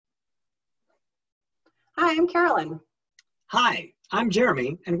Hi, I'm Carolyn. Hi, I'm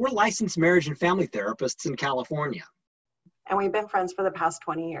Jeremy, and we're licensed marriage and family therapists in California. And we've been friends for the past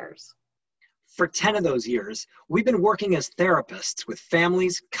 20 years. For 10 of those years, we've been working as therapists with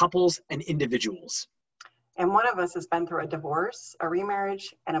families, couples, and individuals. And one of us has been through a divorce, a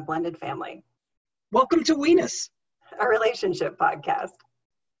remarriage, and a blended family. Welcome to Weenus, a relationship podcast.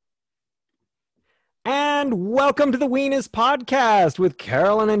 And welcome to the Weenus podcast with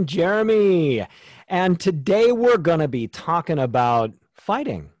Carolyn and Jeremy. And today we're going to be talking about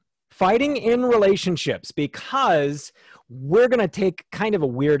fighting in relationships, because we're going to take kind of a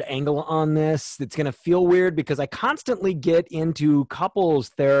weird angle on this. It's going to feel weird because I constantly get into couples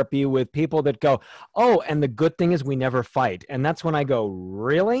therapy with people that go, oh, and the good thing is we never fight. And that's when I go,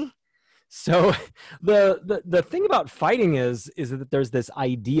 really? So the thing about fighting is that there's this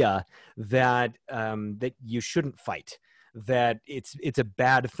idea that that you shouldn't fight, that it's a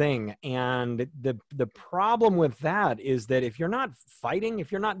bad thing. And the problem with that is that if you're not fighting,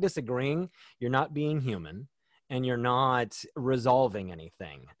 if you're not disagreeing, you're not being human and you're not resolving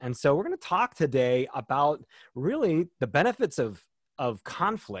anything. And so we're going to talk today about really the benefits of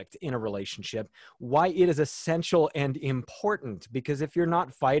conflict in a relationship, why it is essential and important, because if you're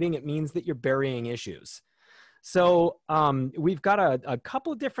not fighting, it means that you're burying issues. So we've got a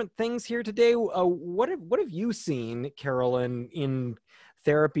couple of different things here today. What have you seen, Carolyn, in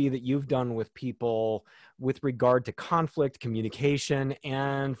therapy that you've done with people with regard to conflict, communication,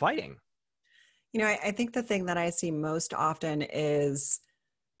 and fighting? You know, I think the thing that I see most often is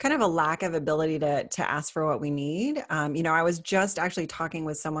kind of a lack of ability to ask for what we need. I was just actually talking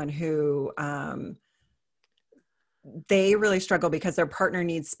with someone who they really struggle because their partner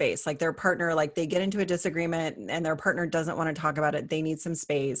needs space. Like their partner, like they get into a disagreement and their partner doesn't want to talk about it. They need some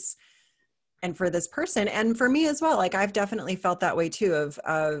space. And for this person, and for me as well, like I've definitely felt that way too of,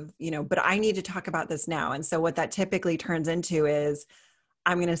 but I need to talk about this now. And so what that typically turns into is,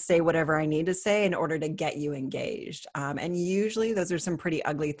 I'm going to say whatever I need to say in order to get you engaged. And usually those are some pretty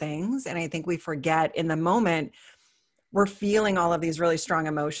ugly things. And I think we forget in the moment, we're feeling all of these really strong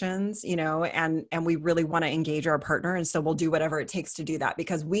emotions, and we really want to engage our partner. And so we'll do whatever it takes to do that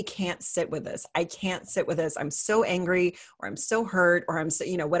because we can't sit with this. I can't sit with this. I'm so angry, or I'm so hurt, or I'm so,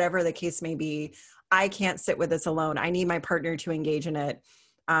 whatever the case may be. I can't sit with this alone. I need my partner to engage in it.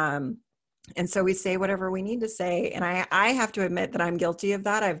 And so we say whatever we need to say. And I have to admit that I'm guilty of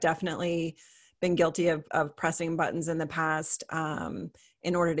that. I've definitely been guilty of pressing buttons in the past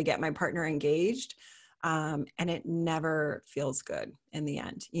in order to get my partner engaged. And it never feels good in the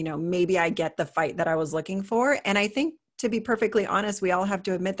end. Maybe I get the fight that I was looking for. And I think, to be perfectly honest, we all have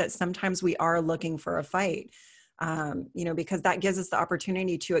to admit that sometimes we are looking for a fight, because that gives us the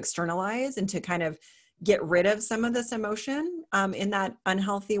opportunity to externalize and to kind of get rid of some of this emotion in that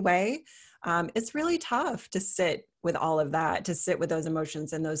unhealthy way. It's really tough to sit with all of that, to sit with those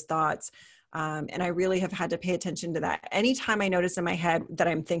emotions and those thoughts. And I really have had to pay attention to that. Anytime I notice in my head that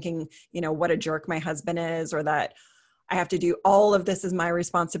I'm thinking, what a jerk my husband is, or that I have to do all of this as my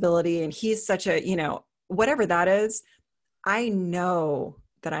responsibility, and he's such a, whatever that is, I know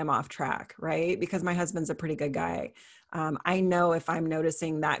that I'm off track, right? Because my husband's a pretty good guy. I know if I'm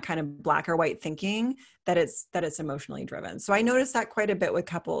noticing that kind of black or white thinking that it's emotionally driven. So I notice that quite a bit with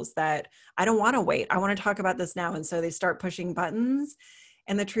couples, that I don't want to wait. I want to talk about this now. And so they start pushing buttons.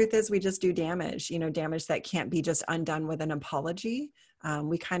 And the truth is we just do damage, damage that can't be just undone with an apology.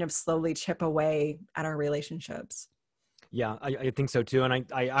 We kind of slowly chip away at our relationships. Yeah, I think so too. And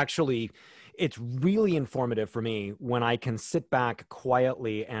I actually, it's really informative for me when I can sit back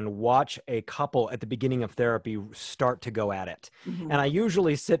quietly and watch a couple at the beginning of therapy start to go at it. Mm-hmm. And I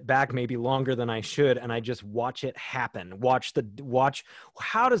usually sit back maybe longer than I should, and I just watch it happen. Watch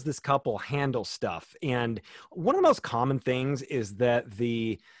how does this couple handle stuff? And one of the most common things is that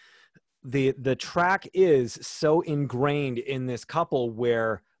the track is so ingrained in this couple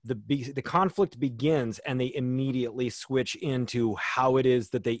where the conflict begins and they immediately switch into how it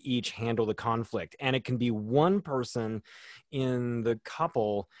is that they each handle the conflict. And it can be one person in the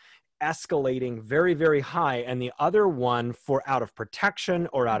couple escalating very, very high, and the other one, for out of protection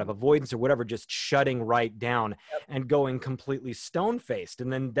or out of avoidance or whatever, just shutting right down and going completely stone-faced.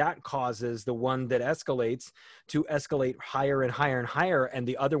 And then that causes the one that escalates to escalate higher and higher and higher, and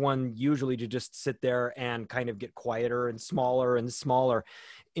the other one usually to just sit there and kind of get quieter and smaller in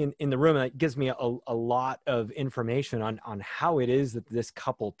the room. And it gives me a lot of information on how it is that this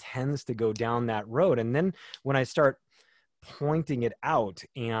couple tends to go down that road. And then when I start pointing it out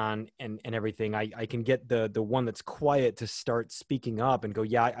and everything, I can get the one that's quiet to start speaking up and go,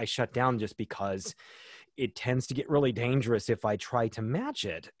 yeah, I shut down just because it tends to get really dangerous if I try to match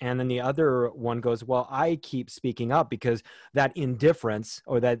it. And then the other one goes, well, I keep speaking up because that indifference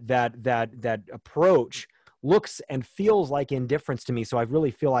or that approach looks and feels like indifference to me. So I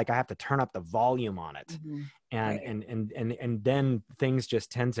really feel like I have to turn up the volume on it. Mm-hmm. And, Right. and then things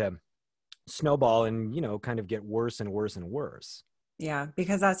just tend to snowball and, kind of get worse and worse and worse. Yeah,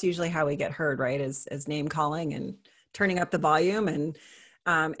 because that's usually how we get heard, right? Is name calling and turning up the volume,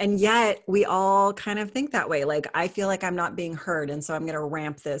 and yet we all kind of think that way. Like, I feel like I'm not being heard, and so I'm going to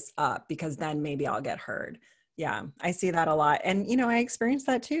ramp this up because then maybe I'll get heard. Yeah, I see that a lot, and I experience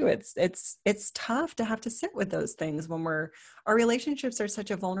that too. It's tough to have to sit with those things when our relationships are such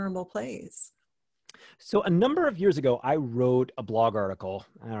a vulnerable place. So a number of years ago, I wrote a blog article.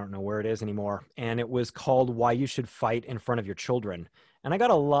 I don't know where it is anymore. And it was called Why You Should Fight in Front of Your Children. And I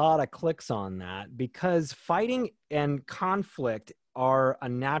got a lot of clicks on that because fighting and conflict are a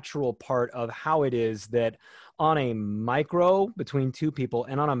natural part of how it is that on a micro between two people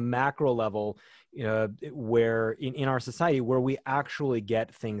and on a macro level, where in our society where we actually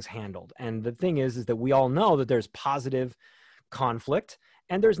get things handled. And the thing is that we all know that there's positive conflict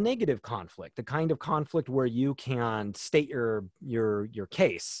and there's negative conflict, the kind of conflict where you can state your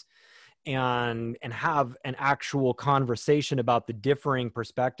case and have an actual conversation about the differing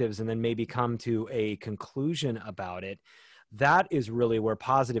perspectives and then maybe come to a conclusion about it. That is really where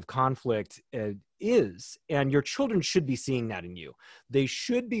positive conflict is. And your children should be seeing that in you. They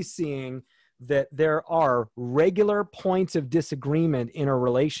should be seeing that there are regular points of disagreement in a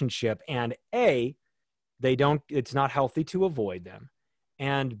relationship, and it's not healthy to avoid them.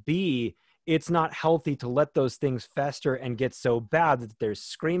 And B, it's not healthy to let those things fester and get so bad that there's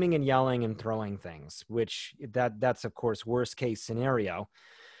screaming and yelling and throwing things, which that's of course worst case scenario.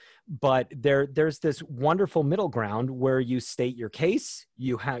 But there's this wonderful middle ground where you state your case,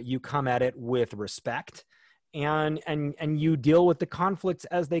 you come at it with respect, and you deal with the conflicts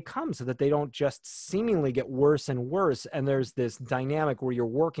as they come so that they don't just seemingly get worse and worse. And there's this dynamic where you're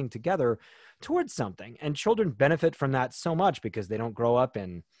working together towards something, and children benefit from that so much because they don't grow up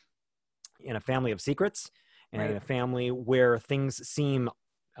in a family of secrets and Right. in a family where things seem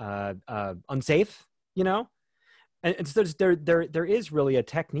unsafe, and so there is really a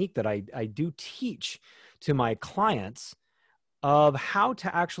technique that I do teach to my clients of how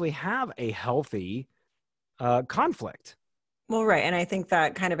to actually have a healthy conflict. Well, right. And I think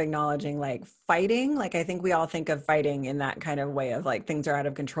that kind of acknowledging like fighting, like I think we all think of fighting in that kind of way of like things are out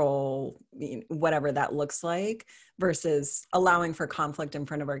of control, whatever that looks like, versus allowing for conflict in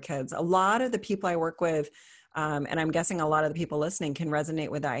front of our kids. A lot of the people I work with, and I'm guessing a lot of the people listening can resonate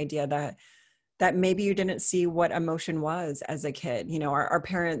with the idea that maybe you didn't see what emotion was as a kid. Our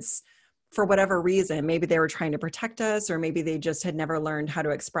parents, for whatever reason, maybe they were trying to protect us, or maybe they just had never learned how to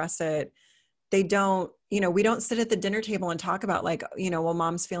express it. They don't, we don't sit at the dinner table and talk about like, well,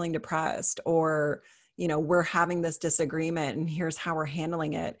 mom's feeling depressed, or, we're having this disagreement and here's how we're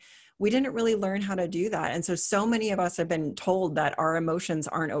handling it. We didn't really learn how to do that. And so many of us have been told that our emotions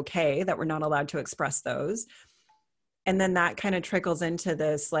aren't okay, that we're not allowed to express those. And then that kind of trickles into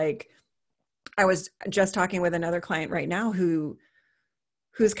this, like, I was just talking with another client right now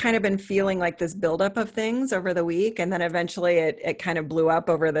who's kind of been feeling like this buildup of things over the week. And then eventually it kind of blew up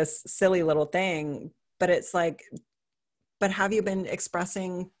over this silly little thing. But it's like, but have you been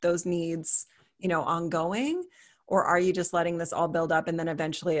expressing those needs, ongoing? Or are you just letting this all build up? And then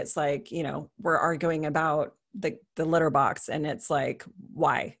eventually it's like, we're arguing about the litter box, and it's like,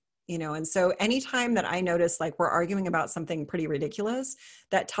 why? And so anytime that I notice like we're arguing about something pretty ridiculous,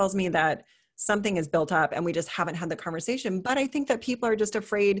 that tells me that something is built up and we just haven't had the conversation. But I think that people are just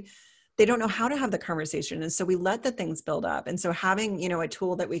afraid, they don't know how to have the conversation. And so we let the things build up. And so having, a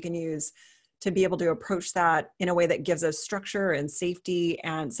tool that we can use to be able to approach that in a way that gives us structure and safety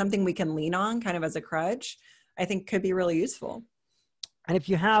and something we can lean on kind of as a crutch, I think could be really useful. And if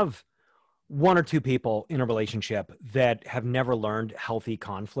you have one or two people in a relationship that have never learned healthy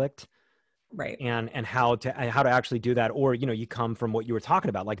conflict, right, and how to actually do that, or you come from what you were talking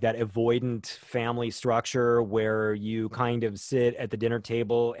about, like that avoidant family structure where you kind of sit at the dinner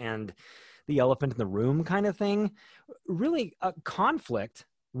table and the elephant in the room kind of thing, really conflict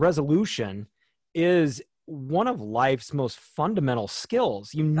resolution is one of life's most fundamental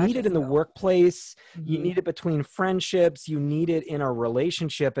skills. You need it in the workplace, you need it between friendships, you need it in a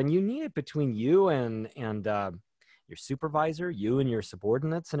relationship, and you need it between you and your supervisor, you and your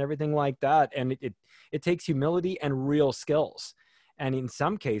subordinates and everything like that. And it takes humility and real skills. And in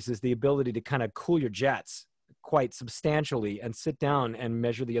some cases, the ability to kind of cool your jets quite substantially and sit down and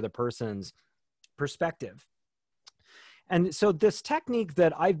measure the other person's perspective. And so this technique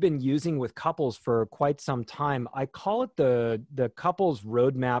that I've been using with couples for quite some time, I call it the couples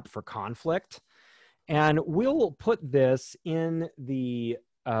roadmap for conflict. And we'll put this in the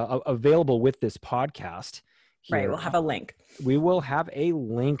available with this podcast here. Right. We'll have a link. We will have a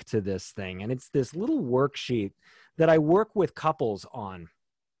link to this thing. And it's this little worksheet that I work with couples on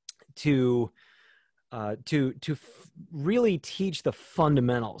to really teach the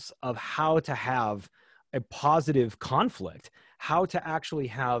fundamentals of how to have a positive conflict, how to actually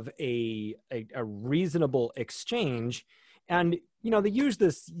have a reasonable exchange. And, they use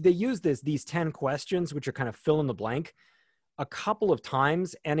these 10 questions, which are kind of fill in the blank, a couple of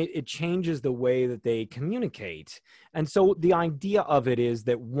times, and it changes the way that they communicate. And so the idea of it is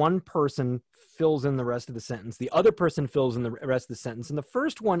that one person fills in the rest of the sentence, the other person fills in the rest of the sentence. And the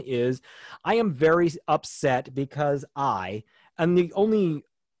first one is, I am very upset because and the only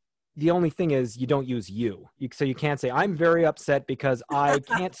thing is you don't use you. So you can't say, I'm very upset because I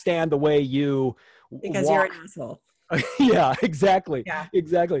can't stand the way you because walk. You're an asshole. Yeah, exactly. Yeah.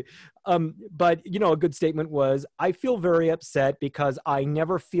 Exactly. But a good statement was, I feel very upset because I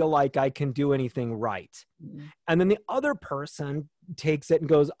never feel like I can do anything right. Mm-hmm. And then the other person takes it and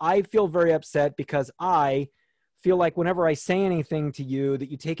goes, I feel very upset because I feel like whenever I say anything to you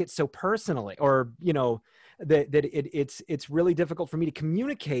that you take it so personally, or, that it's really difficult for me to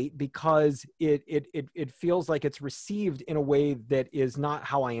communicate because it feels like it's received in a way that is not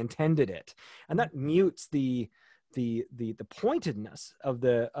how I intended it. And that mutes the pointedness of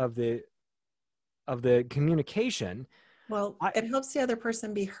the communication. Well, it helps the other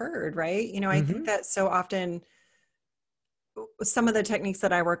person be heard, right? I Mm-hmm. think that so often some of the techniques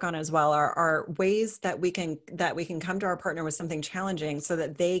that I work on as well are ways that we can come to our partner with something challenging so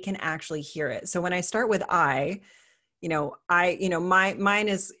that they can actually hear it. So when I start with mine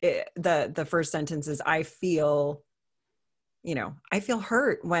is the first sentence is, I feel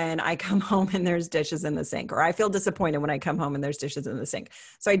hurt when I come home and there's dishes in the sink, or I feel disappointed when I come home and there's dishes in the sink.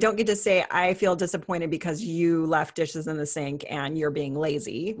 So I don't get to say, I feel disappointed because you left dishes in the sink and you're being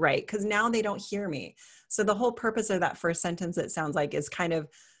lazy, right? Because now they don't hear me. So the whole purpose of that first sentence, it sounds like, is kind of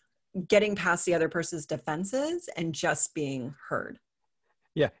getting past the other person's defenses and just being heard.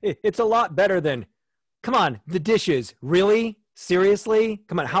 Yeah, it's a lot better than, come on, the dishes, really? Seriously?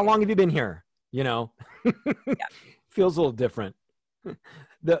 Come on, how long have you been here? Yeah. Feels a little different.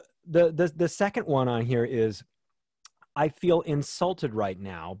 The second one on here is, I feel insulted right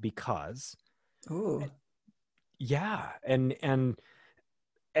now because. Ooh. Yeah, and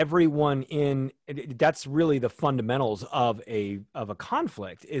everyone that's really the fundamentals of a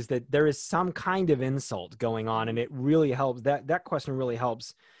conflict, is that there is some kind of insult going on, and it really helps. That question really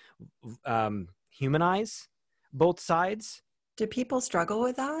helps humanize both sides. Do people struggle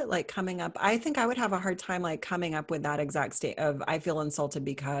with that? Like coming up, I think I would have a hard time like coming up with that exact state of, I feel insulted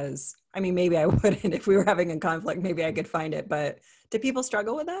because, maybe I wouldn't. If we were having a conflict, maybe I could find it. But do people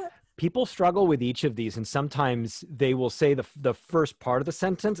struggle with that? People struggle with each of these, and sometimes they will say the first part of the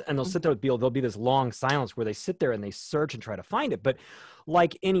sentence, and they'll sit there with there'll be this long silence where they sit there and they search and try to find it. But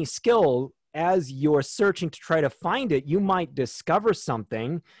like any skill, as you're searching to try to find it, you might discover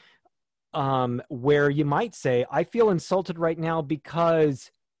something where you might say, I feel insulted right now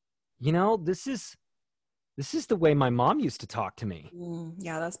because, this is the way my mom used to talk to me.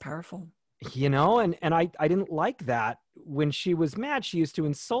 Yeah, that's powerful. And I didn't like that. When she was mad, she used to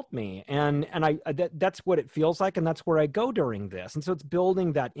insult me. And that's what it feels like. And that's where I go during this. And so it's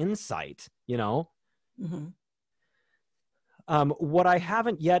building that insight, Mm-hmm. What I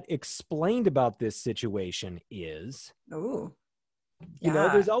haven't yet explained about this situation is,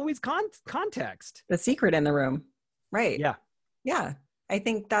 there's always context. The secret in the room. Right. Yeah. Yeah. I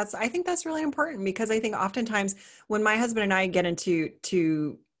think that's really important, because I think oftentimes when my husband and I get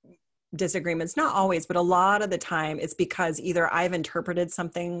into disagreements, not always, but a lot of the time, it's because either I've interpreted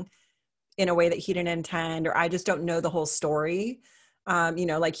something in a way that he didn't intend, or I just don't know the whole story.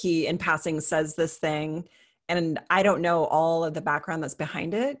 Like he in passing says this thing and I don't know all of the background that's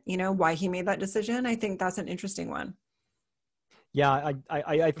behind it, why he made that decision. I think that's an interesting one. Yeah,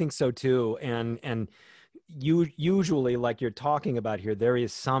 I think so too. And you usually, like you're talking about here, there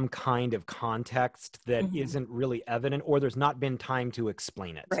is some kind of context that Mm-hmm. isn't really evident, or there's not been time to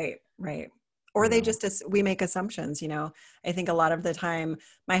explain it. Right. Or they we make assumptions, I think a lot of the time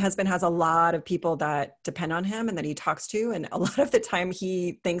my husband has a lot of people that depend on him and that he talks to. And a lot of the time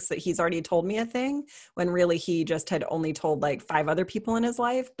he thinks that he's already told me a thing when really he just had only told like 5 other people in his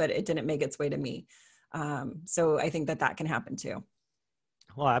life, but it didn't make its way to me. So I think that can happen too.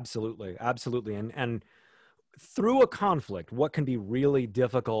 Well, absolutely. Absolutely. And through a conflict, what can be really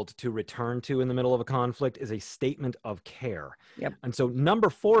difficult to return to in the middle of a conflict is a statement of care. Yep. And so number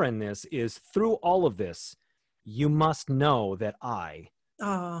 4 in this is, through all of this, you must know that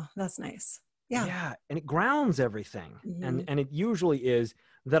Oh, that's nice. Yeah. and it grounds everything. Mhm. And it usually is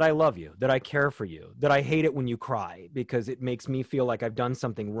that I love you, that I care for you, that I hate it when you cry because it makes me feel like I've done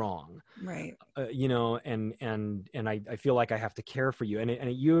something wrong. Right. You know, and I feel like I have to care for you. And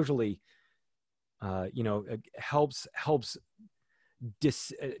it usually, you know, helps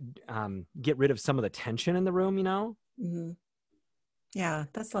get rid of some of the tension in the room, you know? Mhm. Yeah,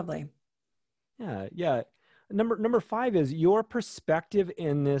 that's lovely. Yeah. Number 5 is, your perspective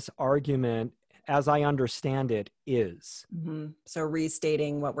in this argument, as I understand it, is. So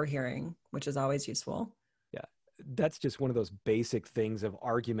restating what we're hearing, which is always useful. Yeah. That's just one of those basic things of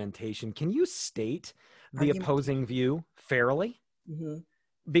argumentation. Can you state the opposing view fairly?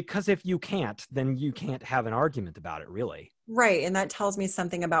 Because if you can't, then you can't have an argument about it, really. Right. And that tells me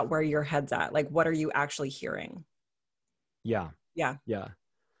something about where your head's at. Like, what are you actually hearing? Yeah. Yeah.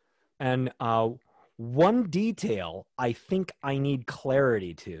 And one detail I think I need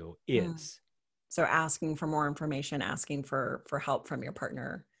clarity to is. So asking for more information, asking for help from your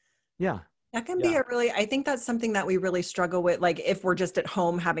partner. Yeah. That can be I think that's something that we really struggle with. Like, if we're just at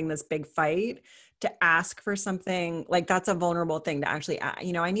home having this big fight, to ask for something, like, that's a vulnerable thing to actually,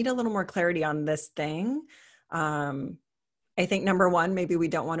 you know, I need a little more clarity on this thing. I think number 1, maybe we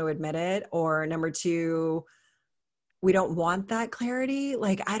don't want to admit it, or number 2, we don't want that clarity.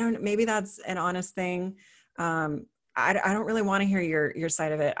 Like, maybe that's an honest thing. I don't really want to hear your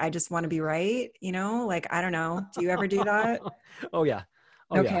side of it. I just want to be right. You know, like, I don't know. Do you ever do that? Oh yeah.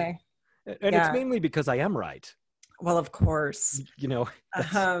 Okay. And it's mainly because I am right. Well, of course. You know.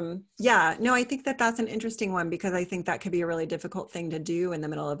 Yeah. No, I think that's an interesting one, because I think that could be a really difficult thing to do in the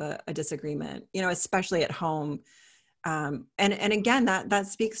middle of a disagreement, you know, especially at home. And again, that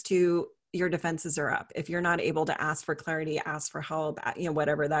speaks to your defenses are up. If you're not able to ask for clarity, ask for help, you know,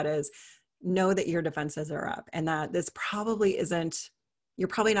 whatever that is, know that your defenses are up, and that this probably you're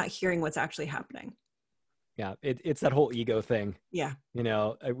probably not hearing what's actually happening. Yeah. It's that whole ego thing. Yeah. You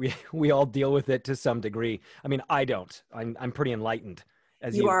know, we all deal with it to some degree. I mean, I don't. I'm pretty enlightened.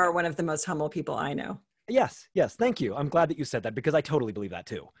 As you are one of the most humble people I know. Yes. Thank you. I'm glad that you said that, because I totally believe that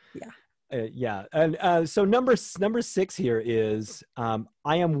too. Yeah. Yeah. And so number 6 here is, I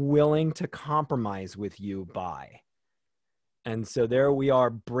am willing to compromise with you by. And so there we are,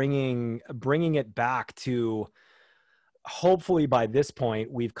 bringing it back to, hopefully by this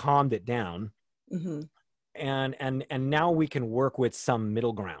point we've calmed it down. And now we can work with some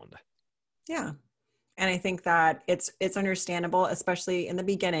middle ground. Yeah. And I think that it's understandable, especially in the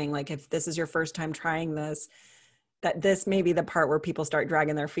beginning. Like, if this is your first time trying this, that this may be the part where people start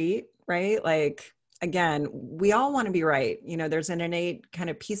dragging their feet, right? Like, again, we all want to be right. You know, there's an innate kind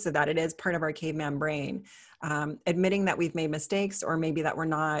of piece of that. It is part of our caveman brain. Admitting that we've made mistakes, or maybe that we're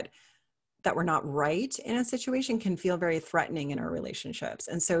not right in a situation, can feel very threatening in our relationships.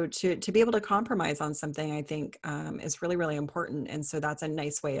 And so to be able to compromise on something, I think is really, really important. And so that's a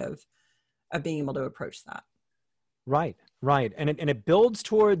nice way of being able to approach that. Right. And it builds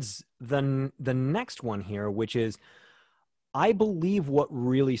towards the next one here, which is, I believe what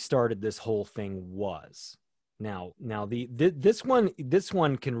really started this whole thing was. Now this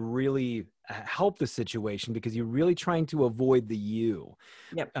one can really help the situation, because you're really trying to avoid the you.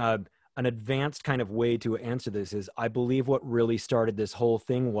 Yep. An advanced kind of way to answer this is, I believe what really started this whole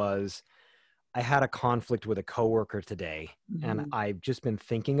thing was, I had a conflict with a coworker today, and I've just been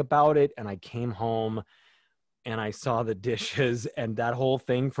thinking about it, and I came home and I saw the dishes, and that whole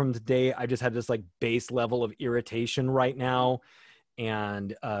thing from today, I just had this like base level of irritation right now.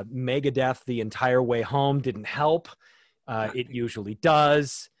 And Megadeth the entire way home didn't help. It usually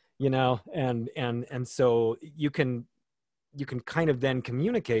does, you know, and so you can kind of then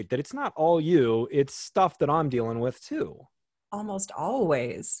communicate that it's not all you, it's stuff that I'm dealing with too. Almost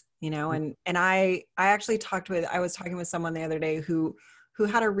always, you know, and I actually I was talking with someone the other day who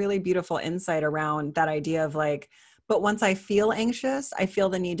had a really beautiful insight around that idea of like, but once I feel anxious, I feel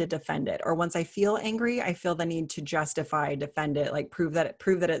the need to defend it. Or once I feel angry, I feel the need to justify, defend it, like prove that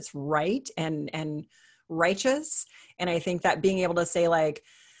it's right and righteous. And I think that being able to say like,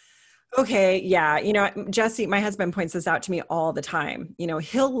 okay, yeah, you know, Jesse, my husband points this out to me all the time. You know,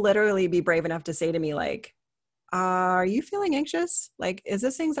 he'll literally be brave enough to say to me like, are you feeling anxious? Like, is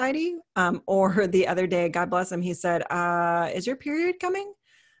this anxiety? Or the other day, God bless him, he said, is your period coming?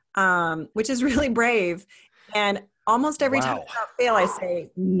 Which is really brave. And almost every time without fail, I say,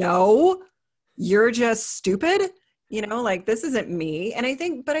 no, you're just stupid. You know, like this isn't me. And I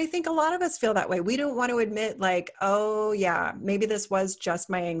think a lot of us feel that way. We don't want to admit like, oh yeah, maybe this was just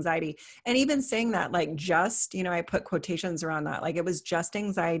my anxiety. And even saying that, like just, you know, I put quotations around that. Like it was just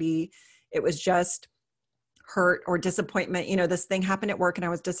anxiety. It was just hurt or disappointment. You know, this thing happened at work and I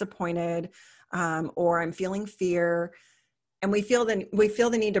was disappointed, or I'm feeling fear. And we feel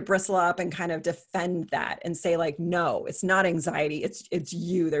the need to bristle up and kind of defend that and say like, no, it's not anxiety. It's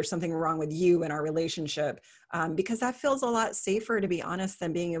you. There's something wrong with you in our relationship. Because that feels a lot safer, to be honest,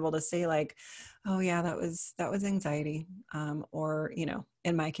 than being able to say like, oh yeah, that was anxiety. Or, you know,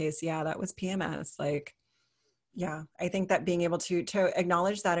 in my case, yeah, that was PMS. Like, yeah, I think that being able to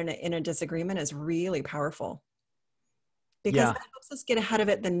acknowledge that in a disagreement is really powerful, because that helps us get ahead of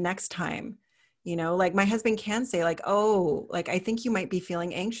it the next time. You know, like my husband can say like, oh, like, I think you might be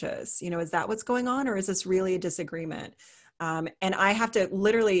feeling anxious. You know, is that what's going on? Or is this really a disagreement? And I have to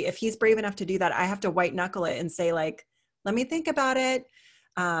literally, if he's brave enough to do that, I have to white knuckle it and say like, let me think about it.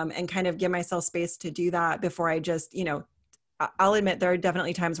 And kind of give myself space to do that before I just, you know, I'll admit there are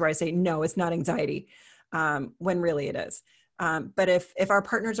definitely times where I say, no, it's not anxiety, when really it is. But if our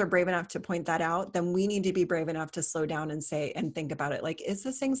partners are brave enough to point that out, then we need to be brave enough to slow down and say, and think about it. Like, is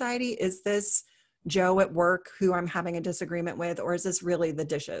this anxiety? Is this Joe at work who I'm having a disagreement with, or is this really the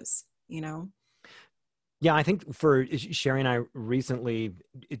dishes, you know? Yeah, I think for Sherry and I recently,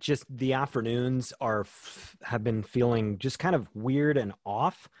 it just, the afternoons have been feeling just kind of weird and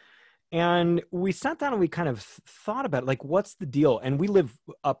off. And we sat down and we kind of thought about it, like, what's the deal? And we live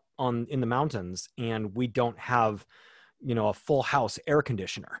up in the mountains, and we don't have, you know, a full house air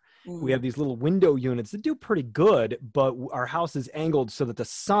conditioner. We have these little window units that do pretty good, but our house is angled so that the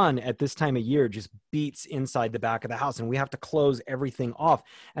sun at this time of year just beats inside the back of the house, and we have to close everything off.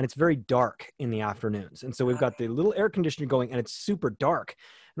 And it's very dark in the afternoons. And so we've got the little air conditioner going, and it's super dark.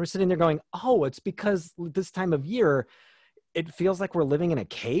 And we're sitting there going, oh, it's because this time of year, it feels like we're living in a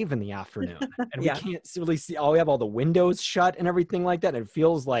cave in the afternoon, and we can't really see, we have all the windows shut and everything like that. And it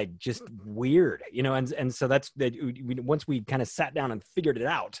feels like just weird, you know? And so that's that. Once we kind of sat down and figured it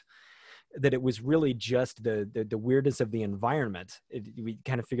out, that it was really just the weirdness of the environment. We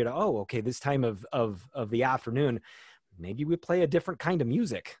kind of figured out, oh, okay, this time of the afternoon, maybe we play a different kind of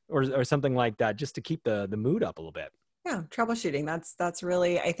music or something like that, just to keep the mood up a little bit. Yeah, troubleshooting. That's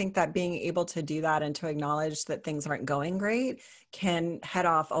really, I think that being able to do that and to acknowledge that things aren't going great can head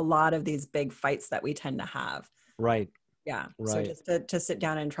off a lot of these big fights that we tend to have. Right. Yeah. Right. So just to sit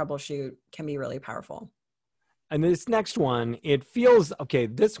down and troubleshoot can be really powerful. And this next one, it feels, okay,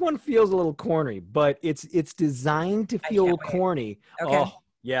 this one feels a little corny, but it's designed to feel corny. Okay. Oh,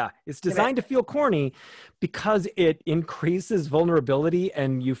 yeah. It's designed to feel corny because it increases vulnerability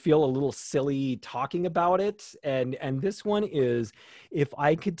and you feel a little silly talking about it. And this one is, if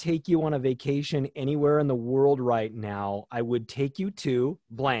I could take you on a vacation anywhere in the world right now, I would take you to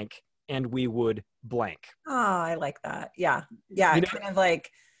blank and we would blank. Oh, I like that. Yeah. Yeah. You it kind of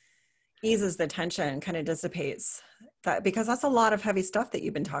like eases the tension, kind of dissipates that, because that's a lot of heavy stuff that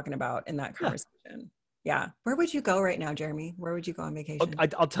you've been talking about in that conversation. Yeah. Where would you go right now, Jeremy? Where would you go on vacation?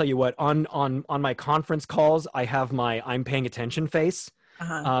 I'll tell you what, on my conference calls, I have my I'm paying attention face.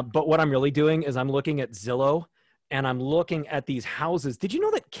 But what I'm really doing is I'm looking at Zillow and I'm looking at these houses. Did you know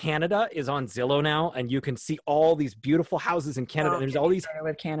that Canada is on Zillow now? And you can see all these beautiful houses in Canada. And there's all these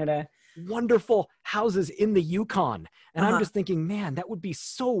with Canada. Wonderful houses in the Yukon. And I'm just thinking, man, that would be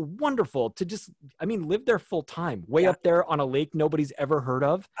so wonderful to just, live there full time, way up there on a lake nobody's ever heard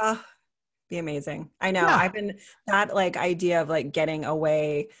of. Be amazing. I know. I've been that idea of getting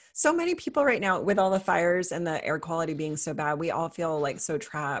away. So many people right now with all the fires and the air quality being so bad, we all feel so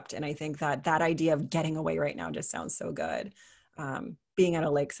trapped. And I think that idea of getting away right now just sounds so good. Being at a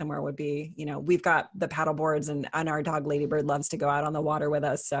lake somewhere would be, we've got the paddle boards and our dog Ladybird loves to go out on the water with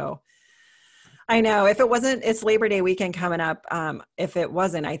us. So I know if it wasn't, it's Labor Day weekend coming up. If it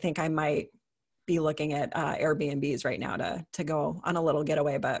wasn't, I think I might be looking at Airbnbs right now to go on a little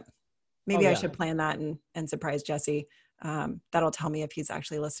getaway, but maybe I should plan that and surprise Jesse. That'll tell me if he's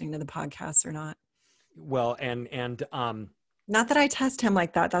actually listening to the podcast or not. Well, and not that I test him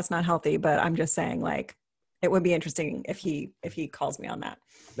like that. That's not healthy, but I'm just saying it would be interesting if he calls me on that.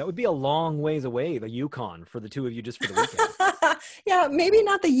 That would be a long ways away, the Yukon, for the two of you just for the weekend. Yeah, maybe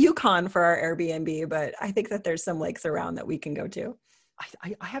not the Yukon for our Airbnb, but I think that there's some lakes around that we can go to.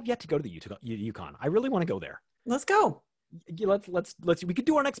 I have yet to go to the Yukon. I really want to go there. Let's go. Let's we could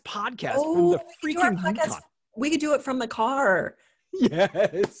do our next podcast from the freaking Yukon. We could do it from the car.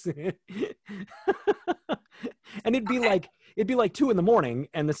 Yes. And it'd be like 2 a.m,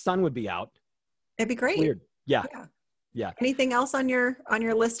 and the sun would be out. It'd be great. Weird. Yeah. Yeah. Anything else on your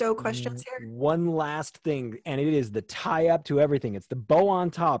list of questions here? One last thing, and it is the tie up to everything. It's the bow on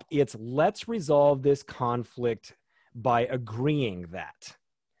top. It's let's resolve this conflict by agreeing that.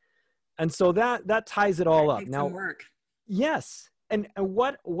 And so that ties it all up. Now, some work. Yes. And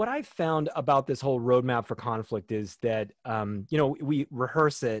what I found about this whole roadmap for conflict is that, we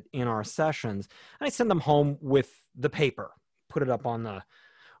rehearse it in our sessions, and I send them home with the paper, put it up on the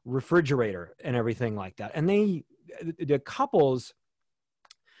refrigerator and everything like that. And the couples,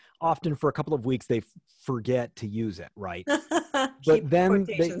 often for a couple of weeks, they forget to use it, right? Keep then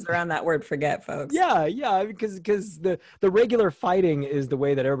quotations around that word forget, folks. Yeah, because the regular fighting is the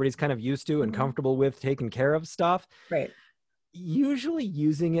way that everybody's kind of used to and comfortable with taking care of stuff. Right. Usually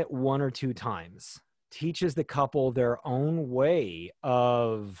using it one or two times teaches the couple their own way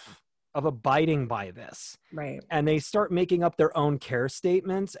of abiding by this. Right. And they start making up their own care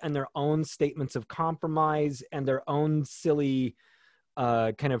statements and their own statements of compromise and their own silly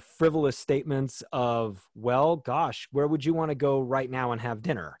kind of frivolous statements of, well, gosh, where would you want to go right now and have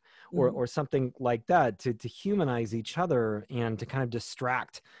dinner? Or something like that to humanize each other and to kind of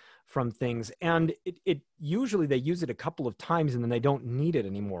distract from things. And it usually they use it a couple of times and then they don't need it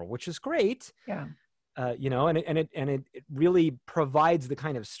anymore, which is great. Yeah. And it really provides the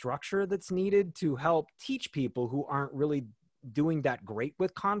kind of structure that's needed to help teach people who aren't really doing that great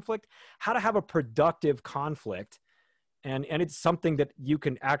with conflict, how to have a productive conflict. And it's something that you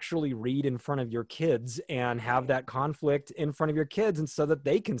can actually read in front of your kids and have that conflict in front of your kids. And so that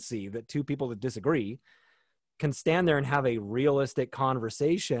they can see that two people that disagree can stand there and have a realistic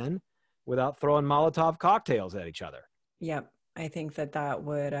conversation without throwing Molotov cocktails at each other. Yep. I think that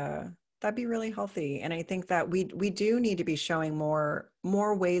would, that'd be really healthy. And I think that we do need to be showing more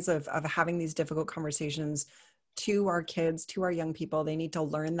ways of having these difficult conversations to our kids, to our young people. They need to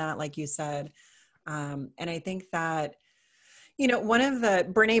learn that, like you said. And I think that, one of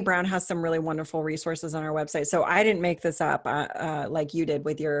Brene Brown has some really wonderful resources on our website. So I didn't make this up like you did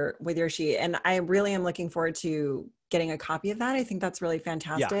with your sheet. And I really am looking forward to getting a copy of that. I think that's really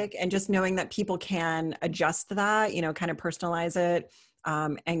fantastic. Yeah. And just knowing that people can adjust that, kind of personalize it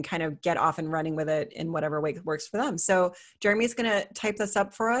and kind of get off and running with it in whatever way works for them. So Jeremy's going to type this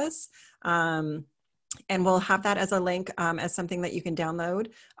up for us. And we'll have that as a link, as something that you can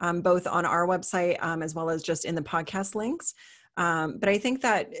download, both on our website as well as just in the podcast links. But I think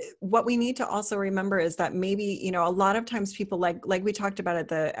that what we need to also remember is that maybe, a lot of times people like we talked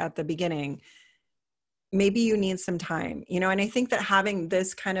about at the beginning, maybe you need some time, and I think that having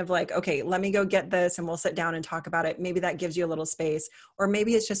this kind of like, okay, let me go get this and we'll sit down and talk about it. Maybe that gives you a little space, or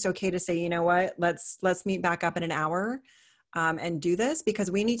maybe it's just okay to say, you know what, let's meet back up in an hour. And do this, because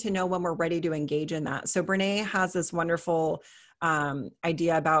we need to know when we're ready to engage in that. So Brene has this wonderful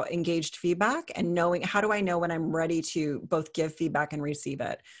idea about engaged feedback and knowing, how do I know when I'm ready to both give feedback and receive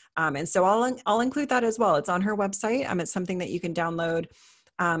it? And so I'll include that as well. It's on her website. It's something that you can download.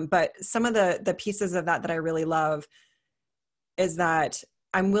 But some of the pieces of that I really love is that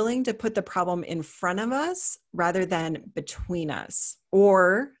I'm willing to put the problem in front of us rather than between us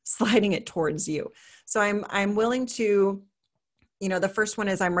or sliding it towards you. So I'm willing to, the first one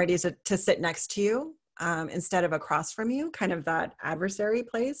is I'm ready to sit next to you instead of across from you, kind of that adversary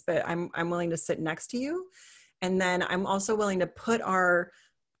place, but I'm willing to sit next to you. And then I'm also willing to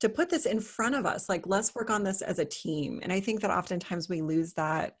put this in front of us, like, let's work on this as a team. And I think that oftentimes we lose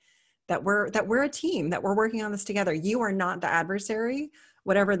that we're a team, that we're working on this together. You are not the adversary,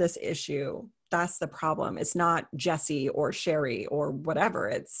 whatever this issue, that's the problem. It's not Jesse or Sherry or whatever.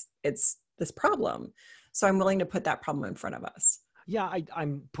 It's this problem. So I'm willing to put that problem in front of us. Yeah,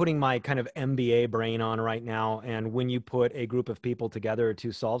 I'm putting my kind of MBA brain on right now. And when you put a group of people together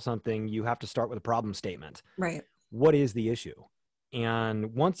to solve something, you have to start with a problem statement. Right. What is the issue?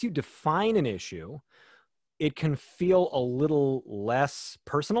 And once you define an issue, it can feel a little less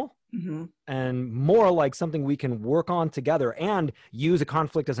personal and more like something we can work on together and use a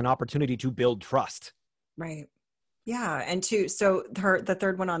conflict as an opportunity to build trust. Right. Yeah. And the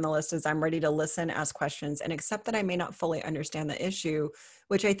third one on the list is I'm ready to listen, ask questions, and accept that I may not fully understand the issue,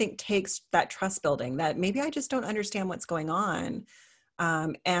 which I think takes that trust building, that maybe I just don't understand what's going on.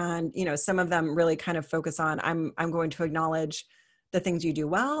 And, some of them really kind of focus on, I'm going to acknowledge the things you do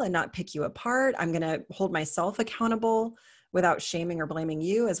well and not pick you apart. I'm going to hold myself accountable without shaming or blaming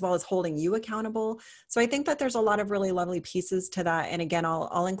you, as well as holding you accountable. So I think that there's a lot of really lovely pieces to that. And again,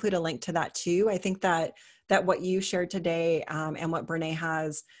 I'll include a link to that too. I think that what you shared today and what Brene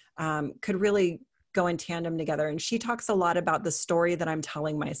has could really go in tandem together. And she talks a lot about the story that I'm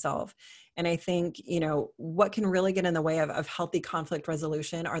telling myself. And I think, what can really get in the way of healthy conflict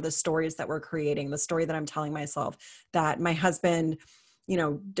resolution are the stories that we're creating, the story that I'm telling myself that my husband,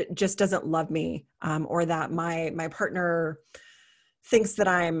 just doesn't love me, or that my partner thinks that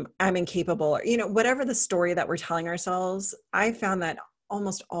I'm incapable, or, whatever the story that we're telling ourselves. I found that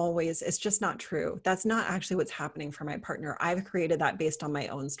almost always it's just not true. That's not actually what's happening for my partner. I've created that based on my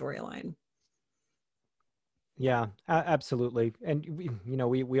own storyline. Yeah, absolutely. And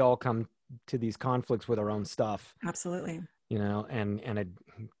we all come to these conflicts with our own stuff. Absolutely. And it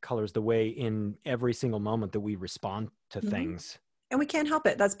colors the way in every single moment that we respond to things. And we can't help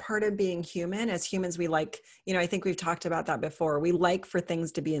it. That's part of being human. As humans, we like, I think we've talked about that before. We like for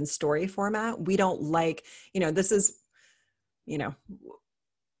things to be in story format. We don't like, this is,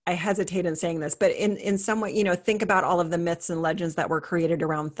 I hesitate in saying this, but in some way, think about all of the myths and legends that were created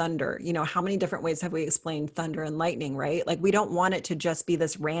around thunder. How many different ways have we explained thunder and lightning, right? Like, we don't want it to just be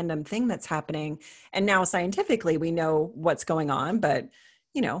this random thing that's happening. And now scientifically, we know what's going on, but,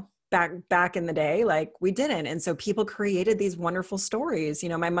 back in the day, like, we didn't. And so people created these wonderful stories.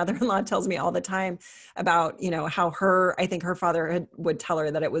 My mother-in-law tells me all the time about, how I think her father would tell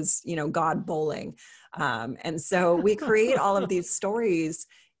her that it was, God bowling. And so we create all of these stories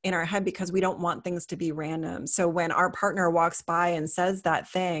in our head because we don't want things to be random. So when our partner walks by and says that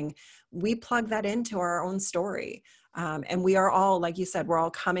thing, we plug that into our own story. And we are all, like you said, we're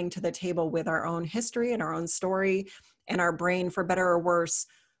all coming to the table with our own history and our own story, and our brain, for better or worse,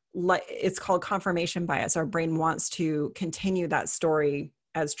 it's called confirmation bias. Our brain wants to continue that story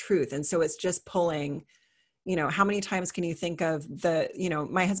as truth. And so it's just pulling, how many times can you think of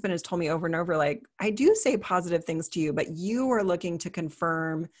my husband has told me over and over, like, I do say positive things to you, but you are looking to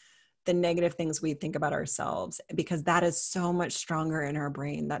confirm the negative things we think about ourselves, because that is so much stronger in our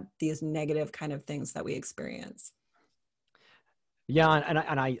brain, that these negative kind of things that we experience. Yeah. And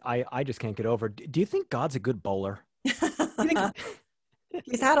I just can't get over. Do you think God's a good bowler?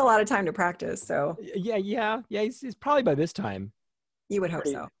 He's had a lot of time to practice. So yeah. He's probably by this time. You would hope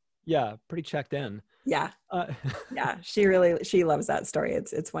so. Yeah. Pretty checked in. Yeah. Yeah. She loves that story.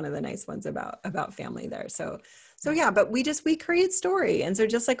 It's one of the nice ones about family there. So yeah, but we create story. And so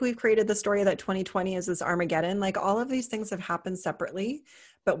just like we've created the story that 2020 is this Armageddon, like, all of these things have happened separately,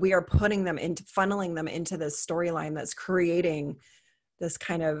 but we are funneling them into this storyline that's creating this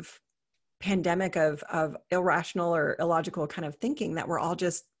kind of pandemic of irrational or illogical kind of thinking that we're all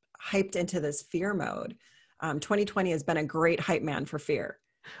just hyped into this fear mode. 2020 has been a great hype man for fear.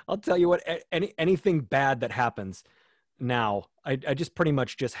 I'll tell you what, anything bad that happens now, I just pretty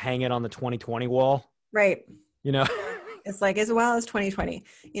much just hang it on the 2020 wall. Right. It's like, as well as 2020,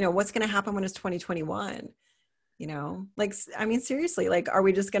 what's going to happen when it's 2021? Like, I mean, seriously, like, are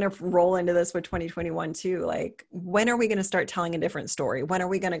we just going to roll into this with 2021 too? Like, when are we going to start telling a different story? When are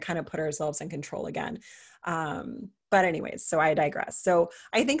we going to kind of put ourselves in control again? But anyways, so I digress. So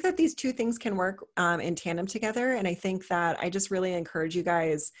I think that these two things can work in tandem together. And I think that I just really encourage you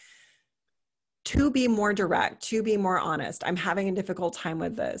guys to be more direct, to be more honest. I'm having a difficult time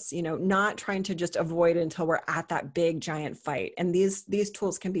with this, not trying to just avoid until we're at that big giant fight. And these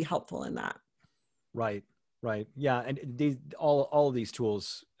tools can be helpful in that. Right. Yeah. And all of these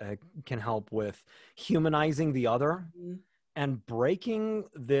tools can help with humanizing the other. Mm-hmm. And breaking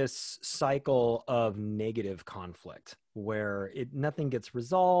this cycle of negative conflict where nothing gets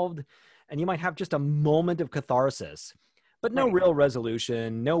resolved, and you might have just a moment of catharsis, but no real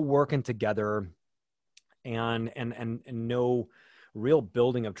resolution, no working together, and no real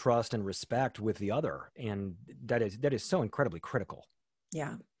building of trust and respect with the other. And that is so incredibly critical.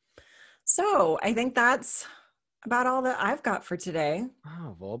 Yeah. So I think that's about all that I've got for today.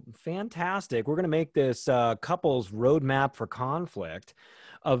 Oh, well, fantastic. We're going to make this couples roadmap for conflict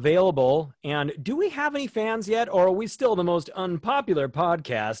available. And do we have any fans yet, or are we still the most unpopular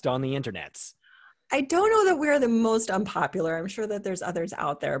podcast on the internets? I don't know that we're the most unpopular. I'm sure that there's others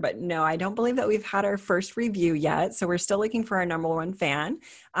out there, but no, I don't believe that we've had our first review yet. So we're still looking for our number one fan.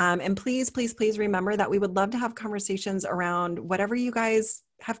 And please remember that we would love to have conversations around whatever you guys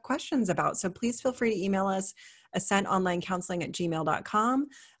have questions about. So please feel free to email us, ascentonlinecounseling@gmail.com.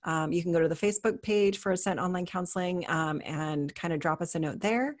 You can go to the Facebook page for Ascent Online Counseling and kind of drop us a note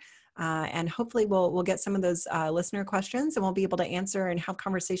there. And hopefully we'll get some of those listener questions, and we'll be able to answer and have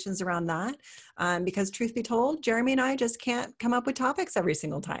conversations around that. Because truth be told, Jeremy and I just can't come up with topics every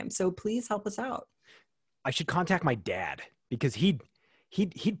single time. So please help us out. I should contact my dad, because he'd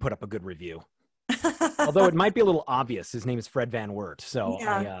put up a good review. Although it might be a little obvious. His name is Fred Van Wert. So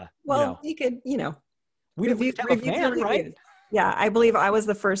yeah. He could, we'd have a fan, right? Yeah, I believe I was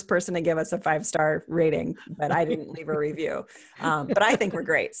the first person to give us a 5-star rating, but I didn't leave a review. But I think we're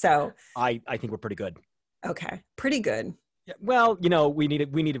great. So I think we're pretty good. okay, pretty good. Yeah, well, we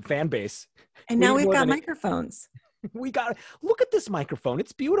needed fan base. And We now need we've more got than microphones. We got look at this microphone.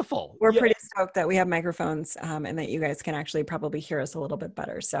 It's beautiful. We're Yeah, pretty stoked that we have microphones and that you guys can actually probably hear us a little bit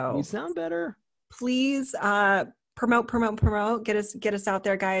better. we So sound better. please promote, get us out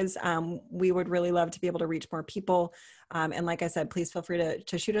there, guys. We would really love to be able to reach more people. And like I said, please feel free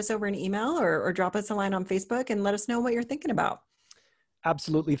to shoot us over an email or drop us a line on Facebook and let us know what you're thinking about.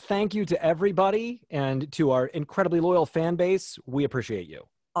 Absolutely. Thank you to everybody and to our incredibly loyal fan base. We appreciate you.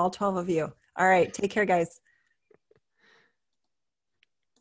 All 12 of you. All right. Take care, guys.